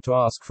not what to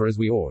ask for as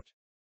we ought.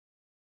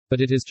 But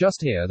it is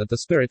just here that the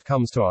Spirit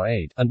comes to our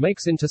aid, and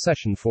makes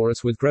intercession for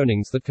us with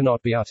groanings that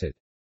cannot be uttered.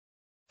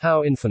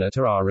 How infinite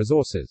are our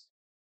resources!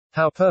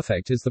 How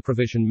perfect is the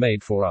provision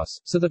made for us,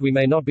 so that we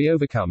may not be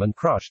overcome and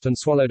crushed and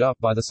swallowed up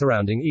by the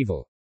surrounding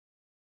evil.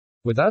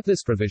 Without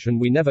this provision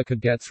we never could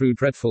get through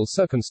dreadful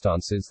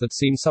circumstances that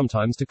seem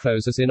sometimes to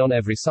close us in on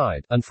every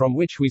side, and from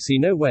which we see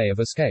no way of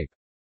escape.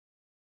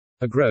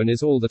 A groan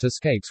is all that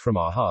escapes from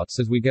our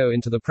hearts as we go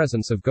into the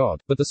presence of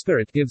God, but the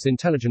Spirit gives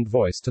intelligent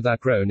voice to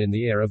that groan in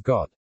the ear of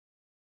God.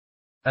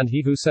 And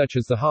he who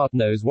searches the heart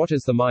knows what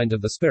is the mind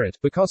of the Spirit,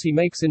 because he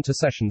makes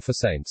intercession for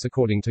saints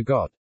according to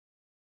God.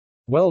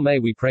 Well may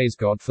we praise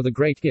God for the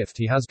great gift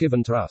he has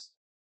given to us.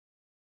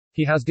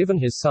 He has given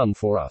his Son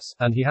for us,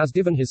 and he has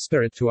given his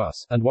Spirit to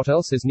us, and what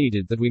else is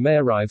needed that we may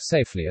arrive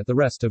safely at the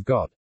rest of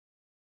God?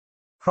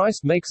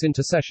 Christ makes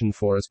intercession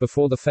for us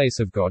before the face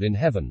of God in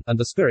heaven, and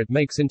the Spirit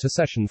makes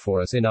intercession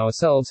for us in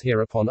ourselves here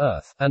upon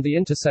earth, and the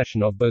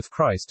intercession of both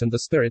Christ and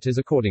the Spirit is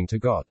according to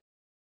God.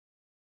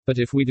 But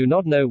if we do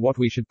not know what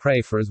we should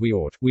pray for as we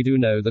ought, we do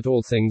know that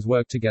all things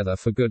work together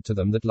for good to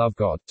them that love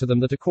God, to them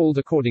that are called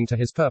according to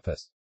his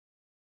purpose.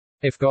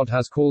 If God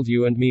has called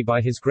you and me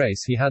by his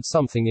grace, he had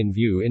something in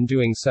view in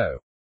doing so.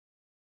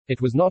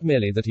 It was not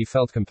merely that he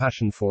felt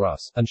compassion for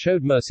us, and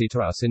showed mercy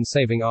to us in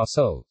saving our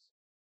souls.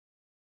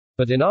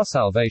 But in our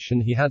salvation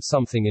he had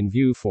something in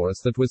view for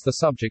us that was the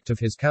subject of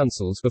his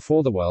counsels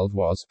before the world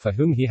was, for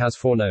whom he has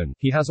foreknown,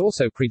 he has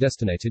also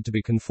predestinated to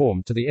be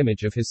conformed to the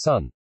image of his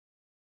Son,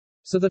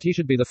 so that he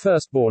should be the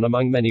firstborn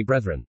among many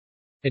brethren.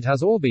 It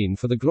has all been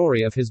for the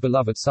glory of his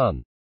beloved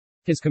Son.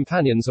 His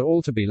companions are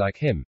all to be like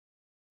him.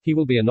 He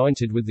will be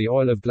anointed with the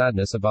oil of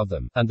gladness above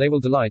them, and they will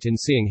delight in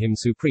seeing him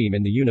supreme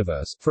in the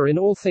universe, for in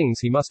all things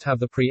he must have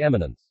the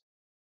preeminence.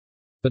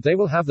 But they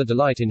will have the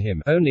delight in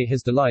him, only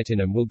his delight in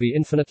him will be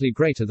infinitely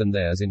greater than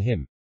theirs in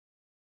him.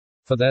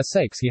 For their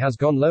sakes he has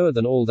gone lower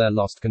than all their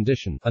lost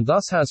condition, and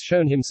thus has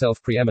shown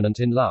himself preeminent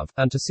in love,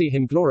 and to see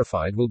him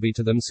glorified will be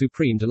to them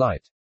supreme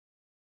delight.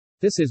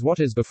 This is what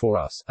is before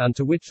us, and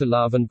to which the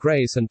love and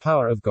grace and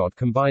power of God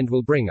combined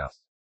will bring us.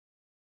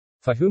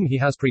 For whom he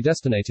has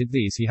predestinated,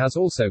 these he has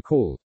also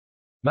called.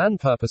 Man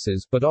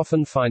purposes, but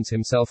often finds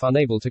himself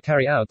unable to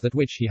carry out that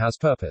which he has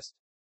purposed.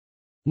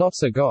 Not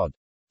so God.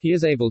 He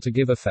is able to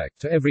give effect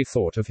to every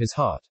thought of his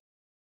heart.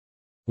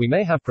 We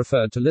may have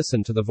preferred to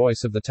listen to the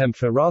voice of the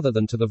tempter rather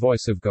than to the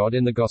voice of God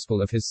in the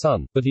gospel of his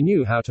Son, but he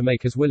knew how to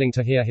make us willing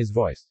to hear his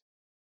voice.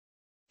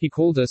 He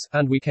called us,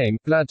 and we came,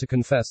 glad to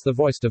confess the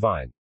voice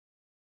divine.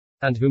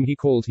 And whom he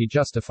called he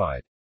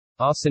justified.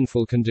 Our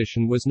sinful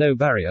condition was no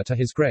barrier to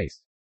his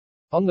grace.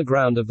 On the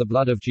ground of the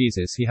blood of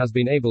Jesus he has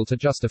been able to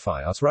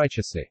justify us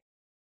righteously.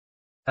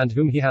 And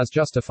whom he has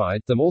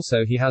justified, them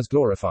also he has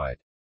glorified.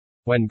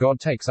 When God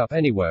takes up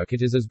any work,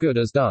 it is as good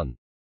as done.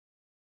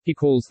 He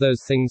calls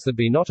those things that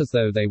be not as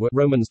though they were.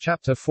 Romans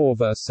chapter 4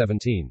 verse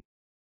 17.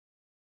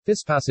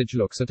 This passage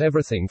looks at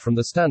everything from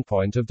the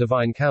standpoint of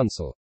divine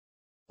counsel.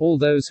 All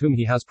those whom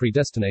he has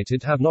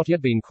predestinated have not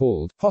yet been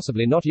called,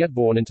 possibly not yet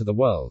born into the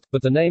world,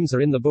 but the names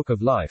are in the book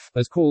of life,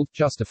 as called,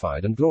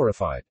 justified and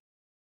glorified.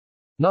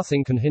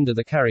 Nothing can hinder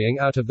the carrying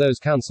out of those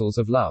counsels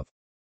of love.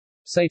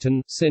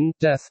 Satan, sin,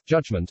 death,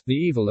 judgment, the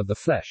evil of the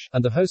flesh,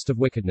 and the host of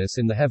wickedness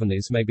in the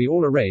heavenlies may be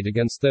all arrayed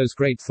against those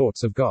great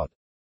thoughts of God.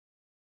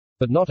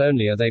 But not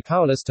only are they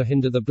powerless to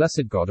hinder the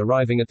blessed God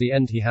arriving at the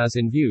end he has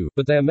in view,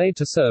 but they are made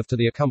to serve to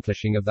the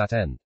accomplishing of that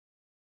end.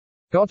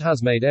 God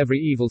has made every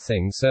evil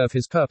thing serve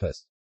his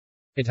purpose.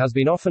 It has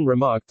been often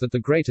remarked that the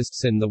greatest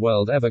sin the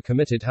world ever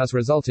committed has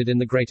resulted in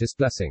the greatest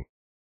blessing.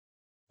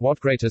 What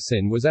greater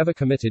sin was ever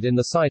committed in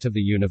the sight of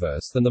the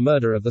universe than the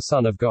murder of the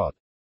Son of God?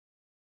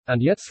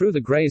 And yet through the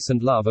grace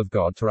and love of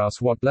God to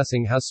us, what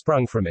blessing has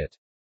sprung from it?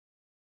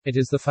 It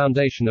is the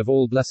foundation of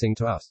all blessing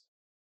to us.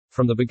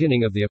 From the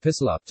beginning of the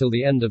epistle up till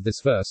the end of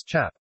this verse,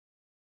 chap.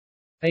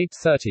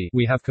 8:30,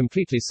 we have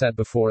completely set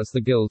before us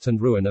the guilt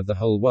and ruin of the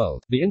whole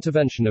world, the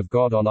intervention of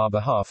God on our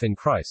behalf in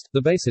Christ,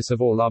 the basis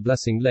of all our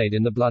blessing laid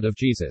in the blood of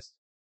Jesus.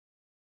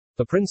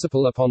 The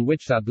principle upon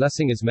which that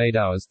blessing is made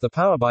ours, the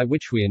power by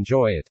which we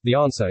enjoy it, the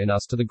answer in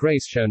us to the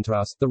grace shown to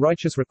us, the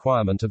righteous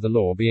requirement of the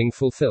law being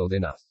fulfilled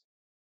in us.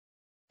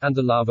 And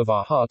the love of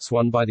our hearts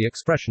won by the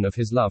expression of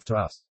his love to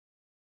us.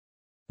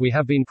 We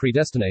have been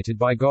predestinated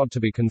by God to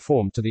be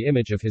conformed to the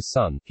image of his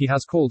Son. He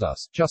has called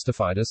us,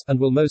 justified us, and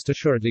will most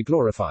assuredly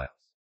glorify us.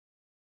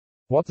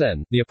 What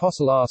then, the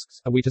apostle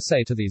asks, are we to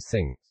say to these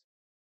things?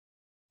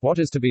 What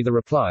is to be the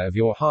reply of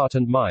your heart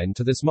and mind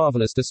to this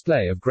marvelous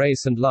display of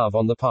grace and love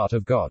on the part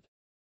of God?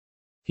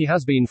 He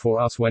has been for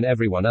us when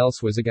everyone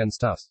else was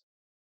against us.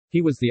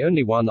 He was the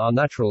only one our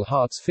natural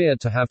hearts feared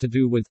to have to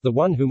do with, the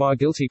one whom our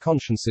guilty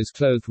consciences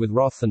clothed with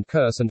wrath and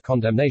curse and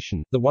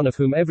condemnation, the one of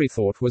whom every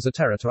thought was a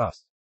terror to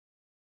us,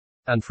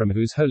 and from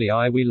whose holy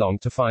eye we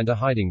longed to find a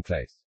hiding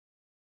place.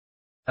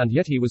 And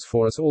yet he was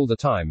for us all the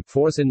time,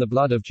 for us in the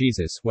blood of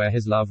Jesus, where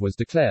his love was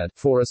declared,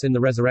 for us in the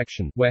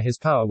resurrection, where his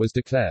power was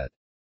declared,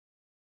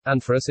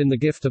 and for us in the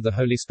gift of the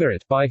Holy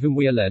Spirit, by whom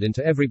we are led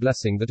into every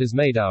blessing that is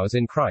made ours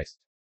in Christ.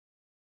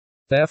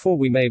 Therefore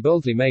we may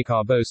boldly make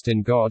our boast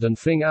in God and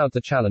fling out the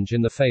challenge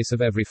in the face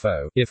of every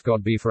foe, if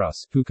God be for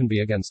us, who can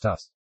be against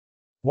us?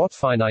 What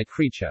finite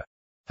creature,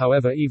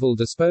 however evil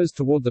disposed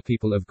toward the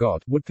people of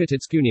God, would pit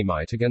its puny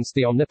might against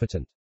the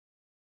omnipotent?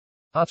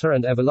 Utter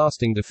and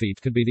everlasting defeat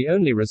could be the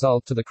only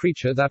result to the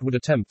creature that would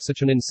attempt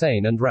such an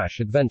insane and rash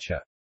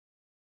adventure.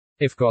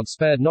 If God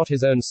spared not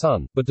his own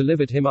Son, but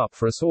delivered him up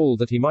for us all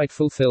that he might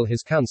fulfill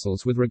his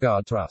counsels with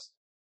regard to us,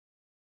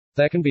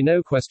 there can be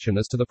no question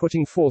as to the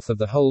putting forth of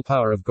the whole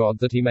power of God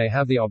that he may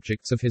have the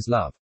objects of his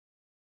love.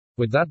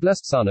 With that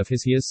blessed Son of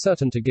his he is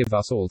certain to give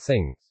us all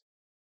things.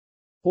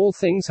 All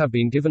things have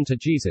been given to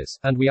Jesus,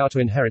 and we are to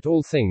inherit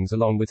all things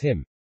along with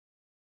him.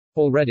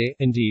 Already,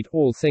 indeed,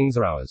 all things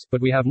are ours, but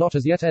we have not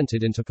as yet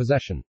entered into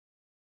possession.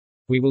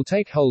 We will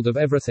take hold of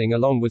everything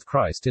along with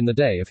Christ in the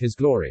day of his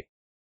glory.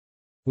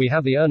 We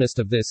have the earnest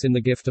of this in the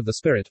gift of the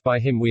Spirit, by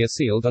him we are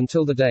sealed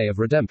until the day of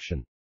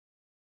redemption.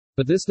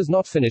 But this does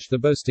not finish the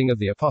boasting of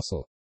the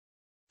apostle.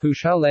 Who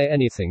shall lay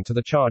anything to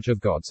the charge of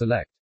God's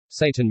elect?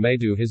 Satan may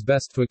do his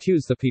best to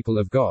accuse the people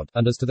of God,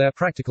 and as to their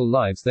practical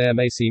lives there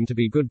may seem to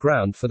be good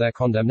ground for their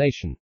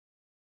condemnation.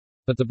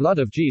 But the blood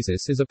of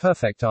Jesus is a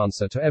perfect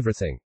answer to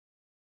everything.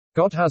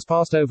 God has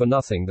passed over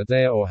nothing that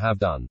they or have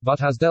done, but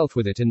has dealt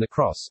with it in the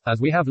cross, as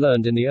we have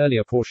learned in the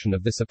earlier portion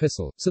of this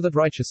epistle, so that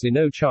righteously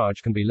no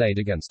charge can be laid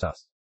against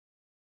us.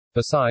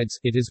 Besides,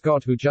 it is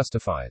God who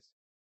justifies.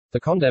 The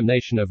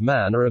condemnation of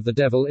man or of the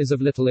devil is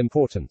of little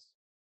importance.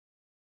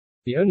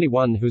 The only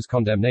one whose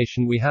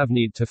condemnation we have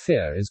need to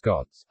fear is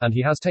God's, and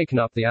he has taken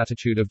up the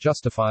attitude of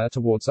justifier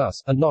towards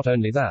us, and not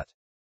only that,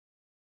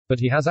 but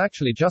he has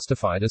actually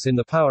justified us in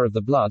the power of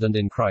the blood and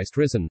in Christ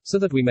risen, so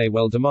that we may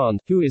well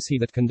demand, who is he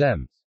that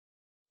condemns?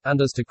 And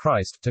as to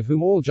Christ, to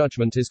whom all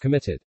judgment is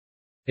committed,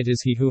 it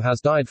is he who has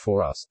died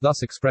for us,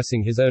 thus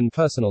expressing his own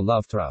personal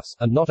love to us,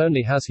 and not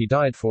only has he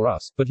died for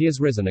us, but he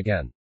is risen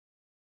again.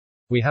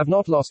 We have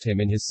not lost him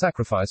in his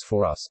sacrifice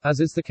for us, as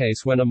is the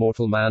case when a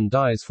mortal man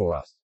dies for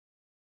us.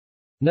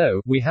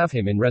 No, we have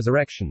him in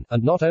resurrection,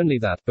 and not only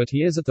that, but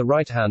he is at the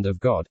right hand of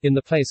God, in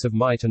the place of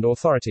might and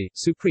authority,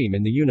 supreme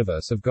in the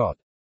universe of God.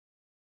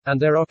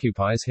 And there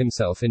occupies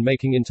himself in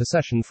making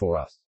intercession for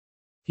us.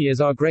 He is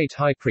our great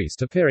high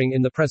priest appearing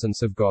in the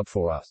presence of God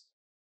for us.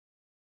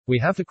 We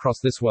have to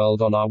cross this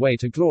world on our way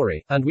to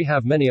glory, and we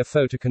have many a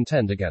foe to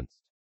contend against.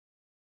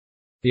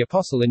 The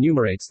apostle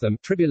enumerates them: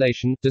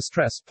 tribulation,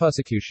 distress,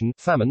 persecution,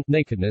 famine,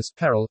 nakedness,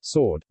 peril,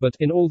 sword. But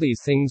in all these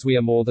things we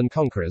are more than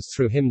conquerors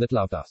through him that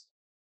loved us.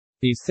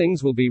 These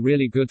things will be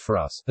really good for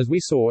us, as we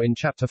saw in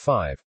chapter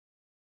 5.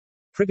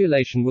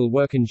 Tribulation will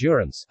work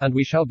endurance, and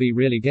we shall be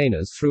really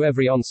gainers through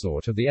every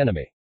onslaught of the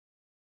enemy.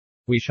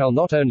 We shall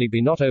not only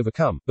be not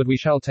overcome, but we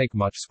shall take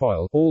much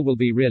spoil. All will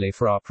be really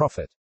for our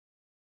profit.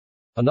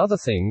 Another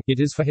thing, it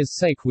is for his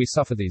sake we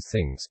suffer these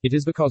things. It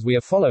is because we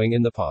are following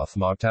in the path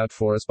marked out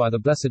for us by the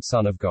blessed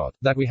Son of God,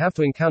 that we have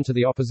to encounter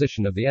the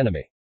opposition of the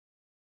enemy,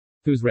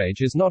 whose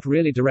rage is not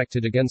really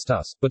directed against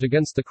us, but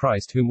against the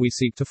Christ whom we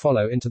seek to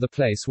follow into the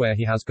place where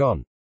he has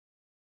gone.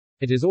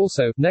 It is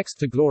also, next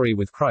to glory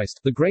with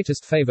Christ, the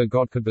greatest favor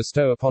God could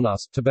bestow upon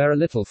us, to bear a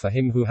little for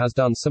him who has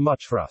done so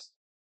much for us.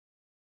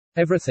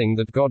 Everything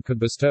that God could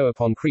bestow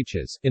upon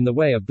creatures, in the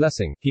way of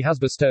blessing, he has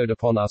bestowed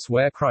upon us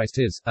where Christ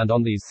is, and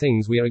on these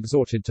things we are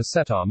exhorted to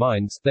set our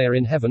minds. They are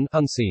in heaven,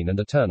 unseen and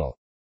eternal.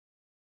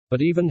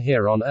 But even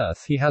here on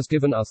earth he has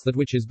given us that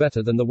which is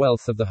better than the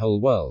wealth of the whole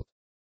world.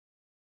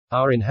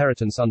 Our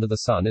inheritance under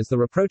the sun is the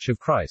reproach of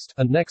Christ,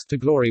 and next to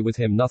glory with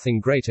him nothing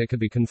greater could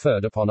be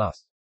conferred upon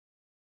us.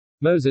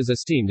 Moses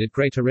esteemed it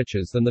greater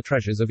riches than the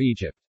treasures of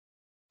Egypt.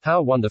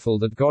 How wonderful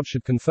that God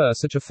should confer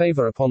such a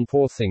favor upon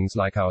poor things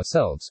like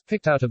ourselves,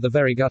 picked out of the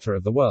very gutter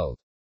of the world,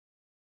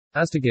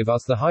 as to give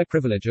us the high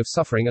privilege of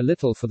suffering a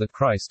little for that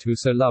Christ who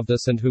so loved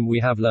us and whom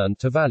we have learned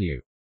to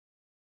value.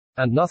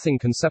 And nothing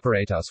can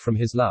separate us from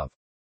his love.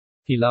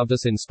 He loved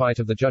us in spite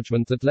of the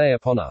judgment that lay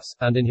upon us,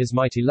 and in his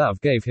mighty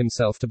love gave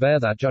himself to bear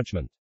that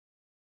judgment.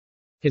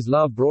 His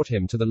love brought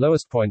him to the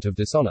lowest point of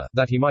dishonor,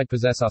 that he might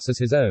possess us as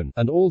his own,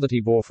 and all that he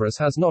bore for us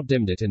has not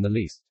dimmed it in the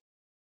least.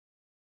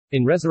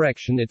 In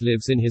resurrection it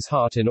lives in his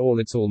heart in all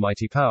its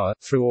almighty power.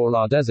 Through all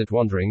our desert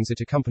wanderings it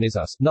accompanies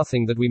us.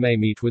 Nothing that we may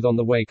meet with on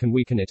the way can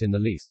weaken it in the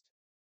least.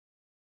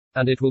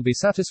 And it will be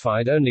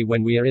satisfied only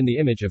when we are in the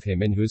image of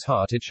him in whose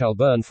heart it shall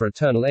burn for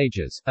eternal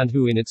ages, and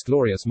who in its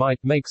glorious might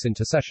makes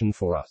intercession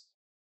for us.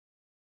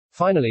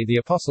 Finally, the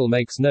apostle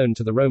makes known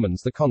to the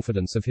Romans the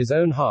confidence of his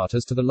own heart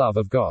as to the love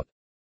of God.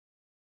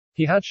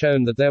 He had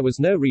shown that there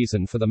was no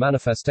reason for the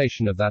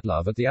manifestation of that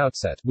love at the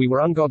outset. We were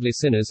ungodly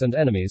sinners and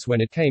enemies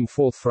when it came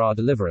forth for our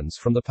deliverance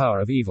from the power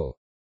of evil.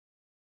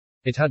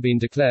 It had been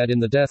declared in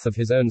the death of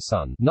his own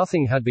Son.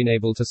 Nothing had been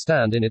able to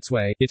stand in its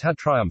way. It had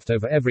triumphed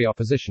over every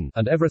opposition,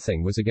 and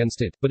everything was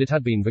against it, but it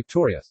had been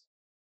victorious.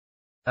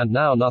 And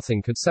now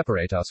nothing could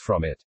separate us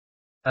from it.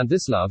 And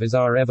this love is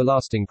our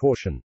everlasting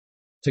portion.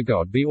 To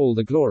God be all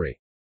the glory.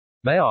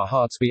 May our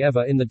hearts be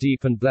ever in the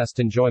deep and blessed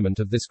enjoyment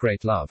of this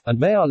great love, and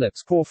may our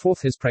lips pour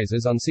forth his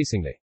praises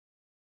unceasingly.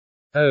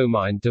 O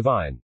mind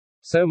divine!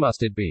 So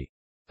must it be.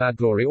 That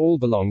glory all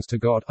belongs to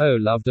God. O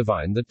love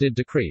divine that did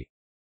decree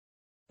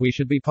we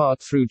should be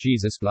part through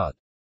Jesus' blood.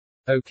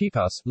 O keep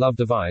us, love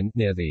divine,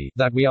 near thee,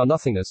 that we our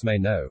nothingness may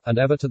know, and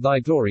ever to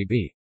thy glory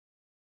be.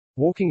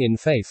 Walking in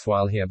faith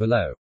while here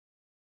below.